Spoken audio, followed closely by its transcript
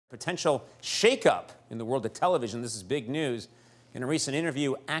Potential shakeup in the world of television. This is big news. In a recent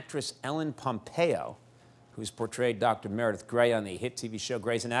interview, actress Ellen Pompeo, who's portrayed Dr. Meredith Grey on the hit TV show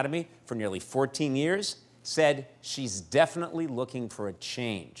Grey's Anatomy for nearly 14 years, said she's definitely looking for a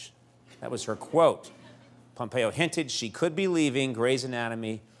change. That was her quote. Pompeo hinted she could be leaving Grey's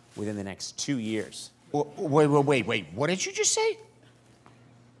Anatomy within the next 2 years. Wait. What did you just say?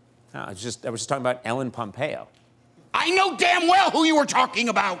 No, I was just talking about Ellen Pompeo. I know damn well who you were talking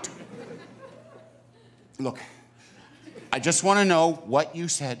about. Look, I just want to know what you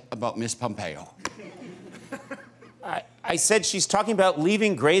said about Miss Pompeo. I said she's talking about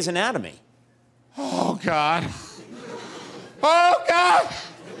leaving Grey's Anatomy. Oh, God. Oh, God.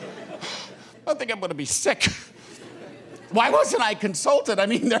 I think I'm going to be sick. Why wasn't I consulted? I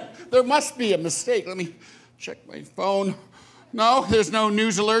mean, there must be a mistake. Let me check my phone. No, there's no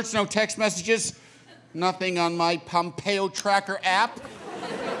news alerts, no text messages. Nothing on my Pompeo tracker app.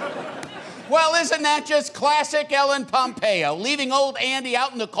 Well, isn't that just classic Ellen Pompeo, leaving old Andy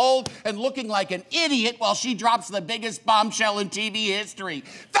out in the cold and looking like an idiot while she drops the biggest bombshell in TV history?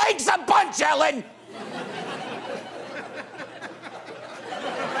 Thanks a bunch, Ellen!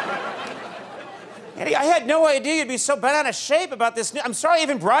 Andy, I had no idea you'd be so bent out of shape about this. I'm sorry I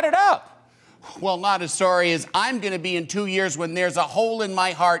even brought it up. Well, not as sorry as I'm going to be in 2 years when there's a hole in my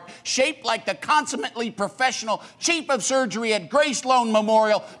heart shaped like the consummately professional chief of surgery at Gray Sloan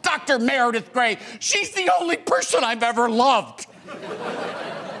Memorial, Dr. Meredith Grey. She's the only person I've ever loved.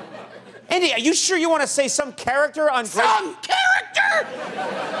 Andy, are you sure you want to say some character on Grey? Some character?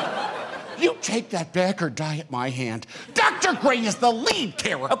 You take that back or die at my hand. Dr. Grey is the lead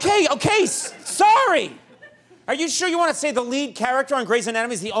character. Okay, sorry. Are you sure you want to say the lead character on Grey's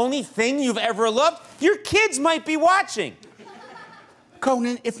Anatomy is the only thing you've ever loved? Your kids might be watching.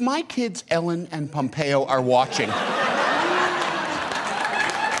 Conan, if my kids Ellen and Pompeo are watching,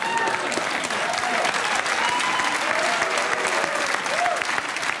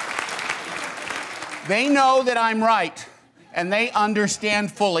 they know that I'm right, and they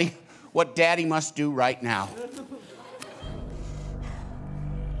understand fully what Daddy must do right now.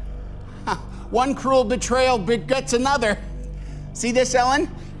 One cruel betrayal begets another. See this,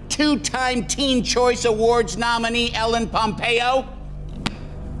 Ellen? Two-time Teen Choice Awards nominee Ellen Pompeo.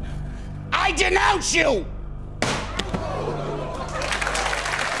 I denounce you!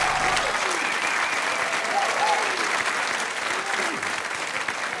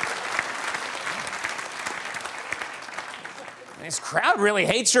 This crowd really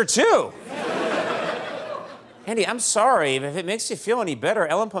hates her, too. Andy, I'm sorry, but if it makes you feel any better,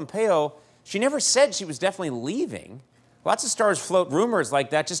 Ellen Pompeo, she never said she was definitely leaving. Lots of stars float rumors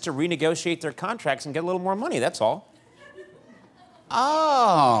like that just to renegotiate their contracts and get a little more money, that's all.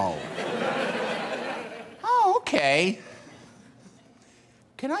 Oh. Oh, okay.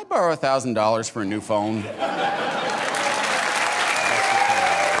 Can I borrow $1,000 for a new phone?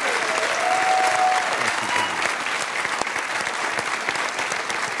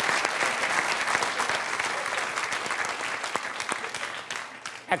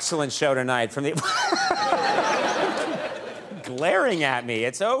 Excellent show tonight from the... glaring at me.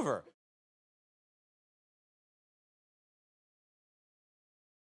 It's over.